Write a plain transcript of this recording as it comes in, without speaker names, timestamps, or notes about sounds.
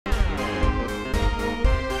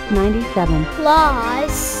97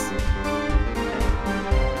 plus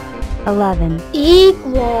 11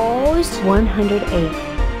 equals 108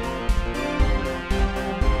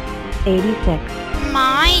 86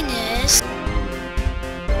 minus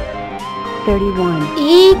 31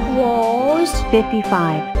 equals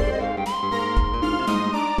 55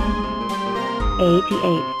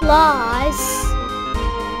 88 plus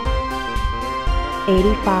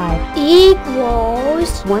 85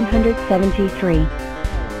 equals 173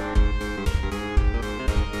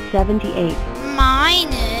 78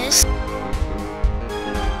 minus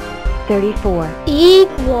 34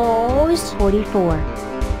 equals 44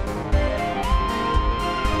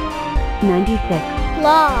 96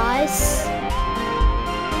 plus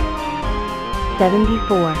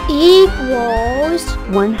 74 equals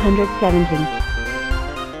 170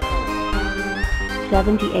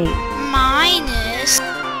 78 minus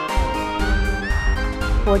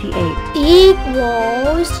 48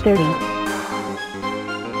 equals 30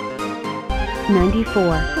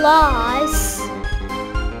 94 plus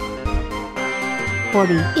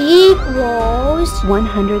 40 equals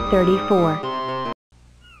 134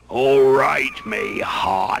 All right, me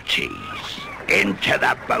hearties. Into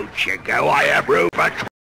the boat you go. I have room for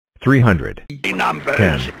 300, 20 numbers.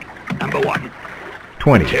 10, Number 1,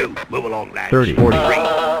 20, 2, move along, lads. 30, 40,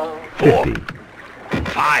 3, 50, 4,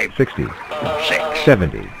 5, 60, 6,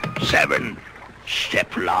 70, 7.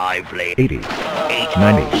 Step lively. 80, 8.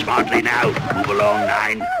 90. Smartly now. Move along,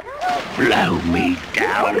 9. Blow me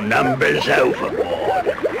down. Numbers overboard.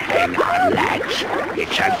 Hang on, lads.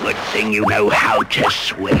 It's a good thing you know how to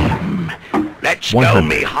swim. Let's 100. go,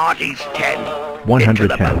 me hearties. 10.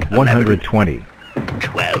 110, 120,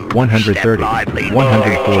 12. 130, Step lively.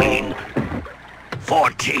 140,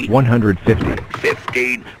 14. 150,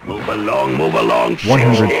 15. Move along.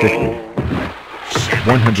 160,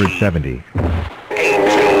 170,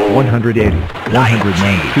 180,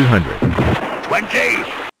 190, 200, 20.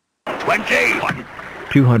 21.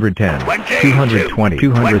 210, 220,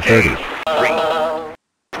 230,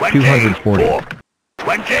 240,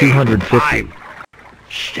 250,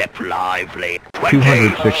 Step lively.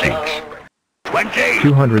 260,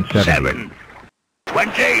 270,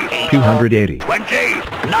 280,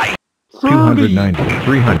 29. 290,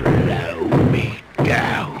 300, Blow me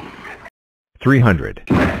down. 300,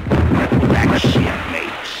 That's it,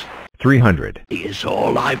 mates. 300, Is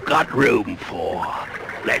all I've got room for.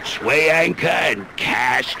 Let's weigh anchor and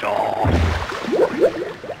cast off.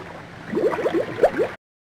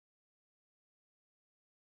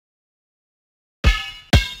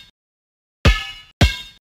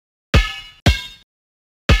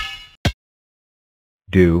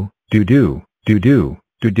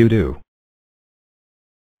 do.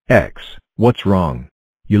 X, what's wrong?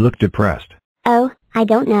 You look depressed. Oh, I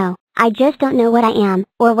don't know. I just don't know what I am,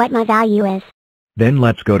 or what my value is. Then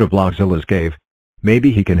let's go to Blockzilla's cave.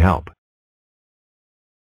 Maybe he can help.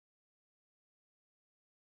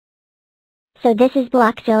 So this is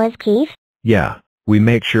Blockzilla's cave? Yeah, we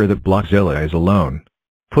make sure that Blockzilla is alone.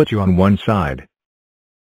 Put you on one side.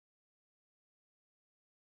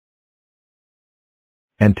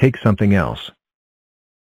 And take something else.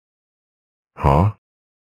 Huh?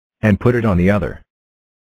 And put it on the other.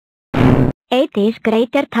 8 is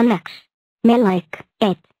greater than X. Me like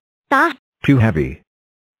it. That Too heavy.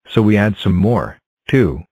 So we add some more.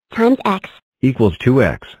 2 times X. equals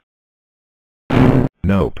 2x.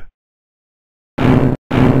 Nope.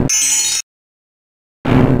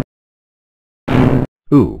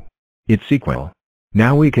 Ooh. It's equal.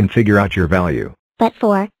 Now we can figure out your value. But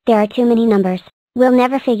 4, there are too many numbers. We'll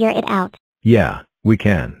never figure it out. Yeah, we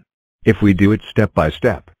can. If we do it step by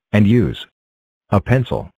step, and use a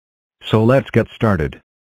pencil. So let's get started.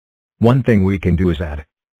 One thing we can do is add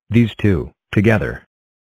these two together.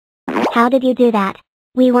 How did you do that?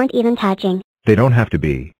 We weren't even touching. They don't have to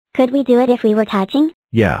be. Could we do it if we were touching?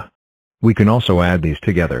 Yeah. We can also add these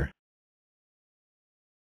together.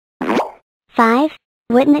 5?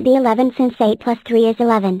 Wouldn't it be 11 since 8 plus 3 is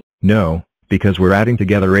 11? No, because we're adding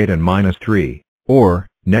together 8 and minus 3, or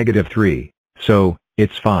negative 3, so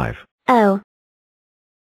it's 5. Oh.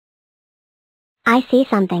 I see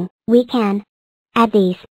something. We can add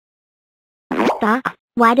these.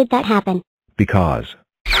 Why did that happen? Because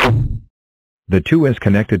the 2 is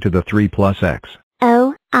connected to the 3 plus x.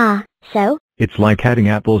 Oh, so? It's like adding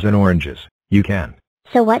apples and oranges. You can.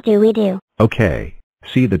 So what do we do? Okay,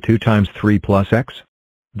 see the 2 times 3 plus x?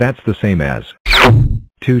 That's the same as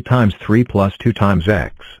 2 times 3 plus 2 times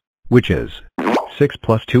x, which is 6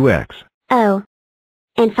 plus 2x. Oh.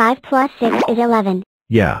 And 5 plus 6 is 11.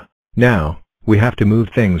 Yeah. Now, we have to move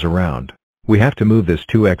things around. We have to move this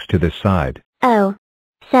 2x to this side. Oh.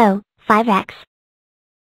 So, 5x.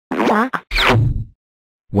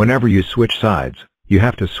 Whenever you switch sides, you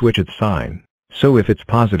have to switch its sign. So if it's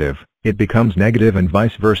positive, it becomes negative and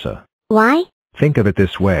vice versa. Why? Think of it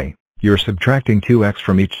this way. You're subtracting 2x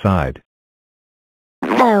from each side.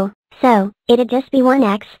 Oh, so, it'd just be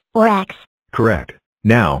 1x, or x. Correct.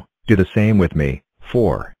 Now, do the same with me.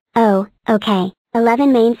 4. Oh, okay.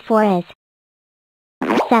 11 mains 4 is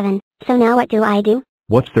 7. So now what do I do?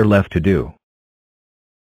 What's there left to do?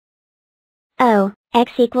 Oh,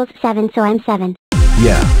 x equals 7, so I'm 7.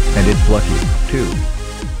 Yeah, and it's lucky, too.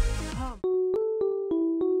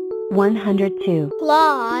 102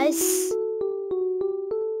 plus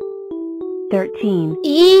 13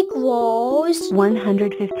 equals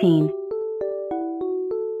 115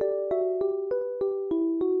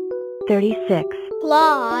 36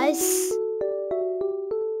 plus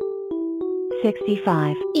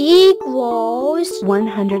 65 equals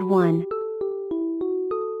 101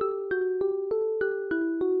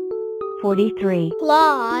 43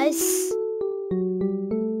 plus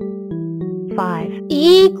 5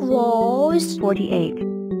 equals 48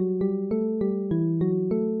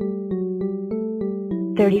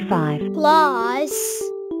 35 plus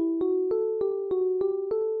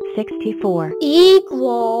 64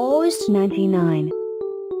 equals 99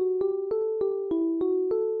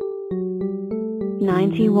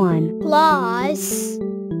 91 plus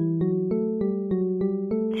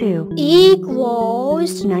 2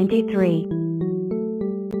 equals 93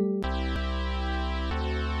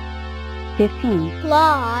 15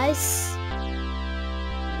 plus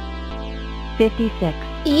 56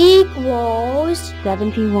 equals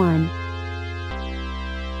 71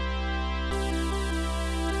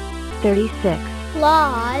 36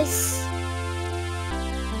 plus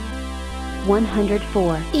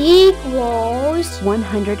 104 equals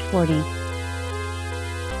 140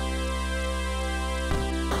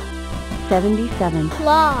 77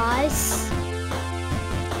 plus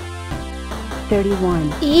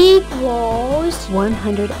 31 equals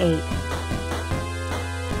 108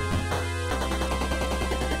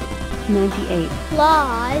 98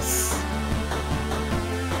 plus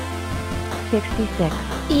 66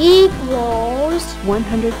 equals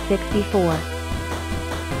 164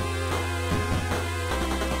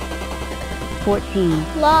 14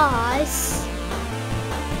 plus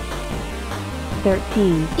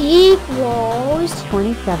 13 equals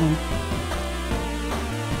 27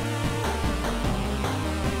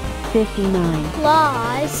 59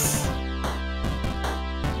 plus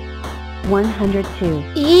 102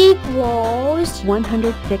 equals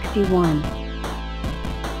 161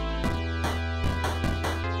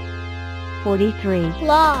 43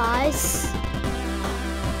 plus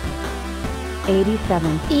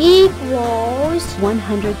 87 equals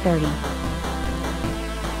 130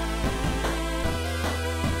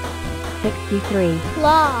 63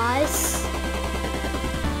 plus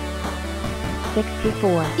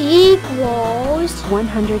 64 equals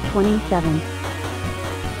 127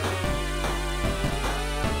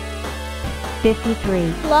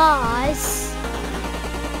 53 plus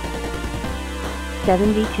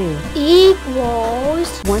 72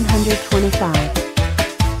 equals 125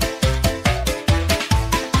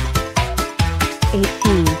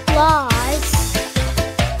 18 plus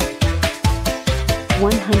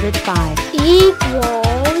 105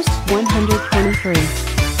 equals 123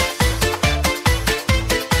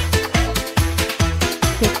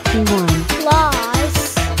 61 plus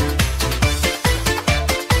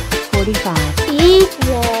 45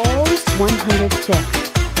 equals 106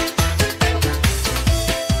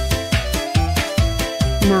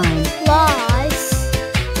 9 plus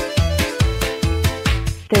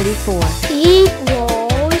 34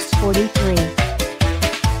 equals 43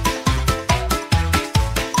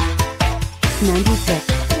 96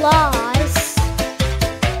 plus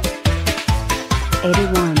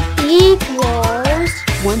 81 equals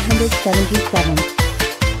 177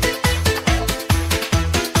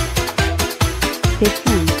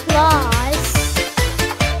 15 plus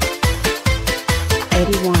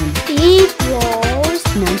 81 equals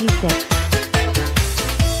 96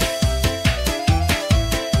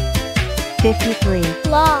 53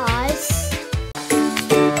 plus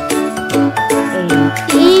 8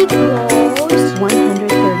 equals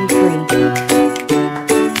 133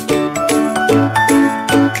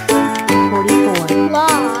 44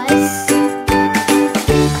 plus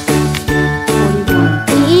 41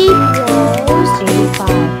 equals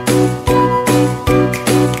 85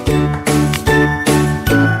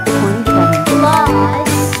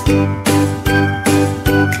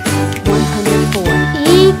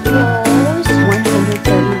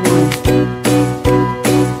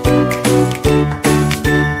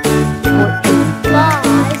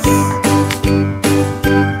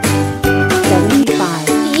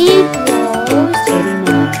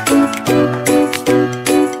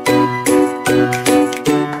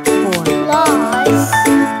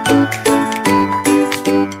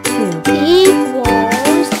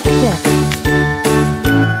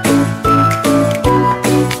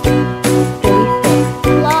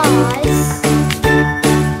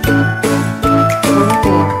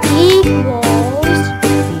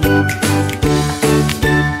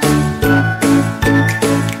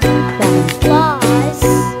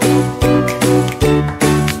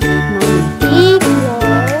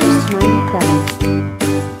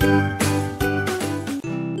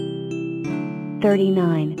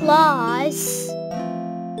 39 plus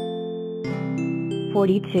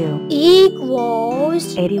 42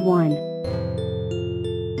 equals 81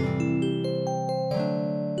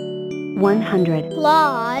 100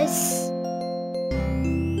 plus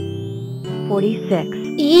 46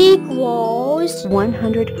 equals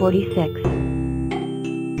 146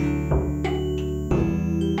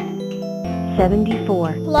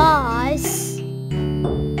 74 plus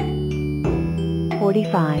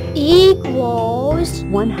 45 equals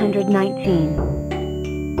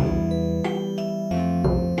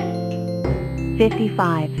 119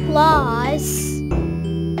 55 plus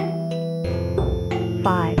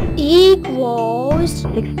 5 equals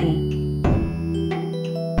 60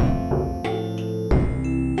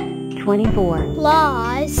 24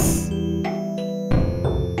 plus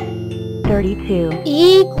 32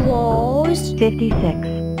 equals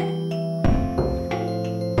 56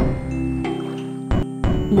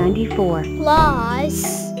 94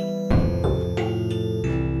 plus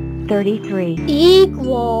 33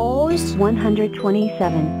 equals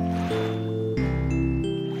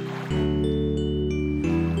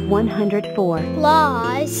 127 104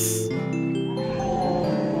 plus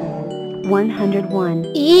 101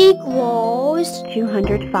 equals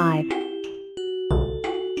 205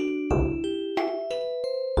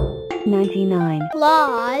 99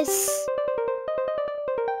 plus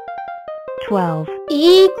 12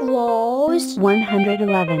 equals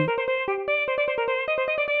 111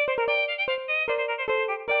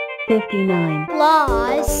 59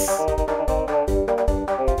 plus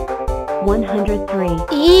 103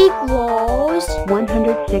 equals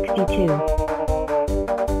 162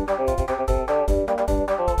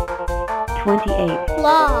 28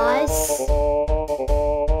 plus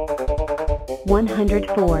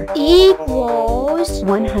 104 equals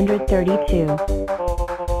 132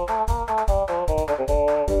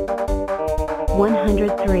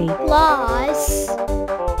 103 plus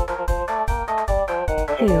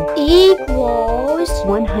 2 equals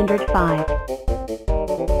 105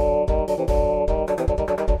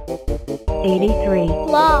 83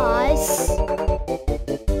 plus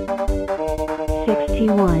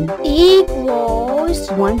 61 equals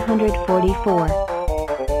 144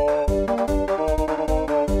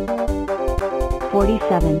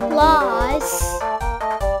 47 plus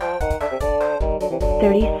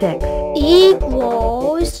 36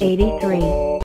 equals 83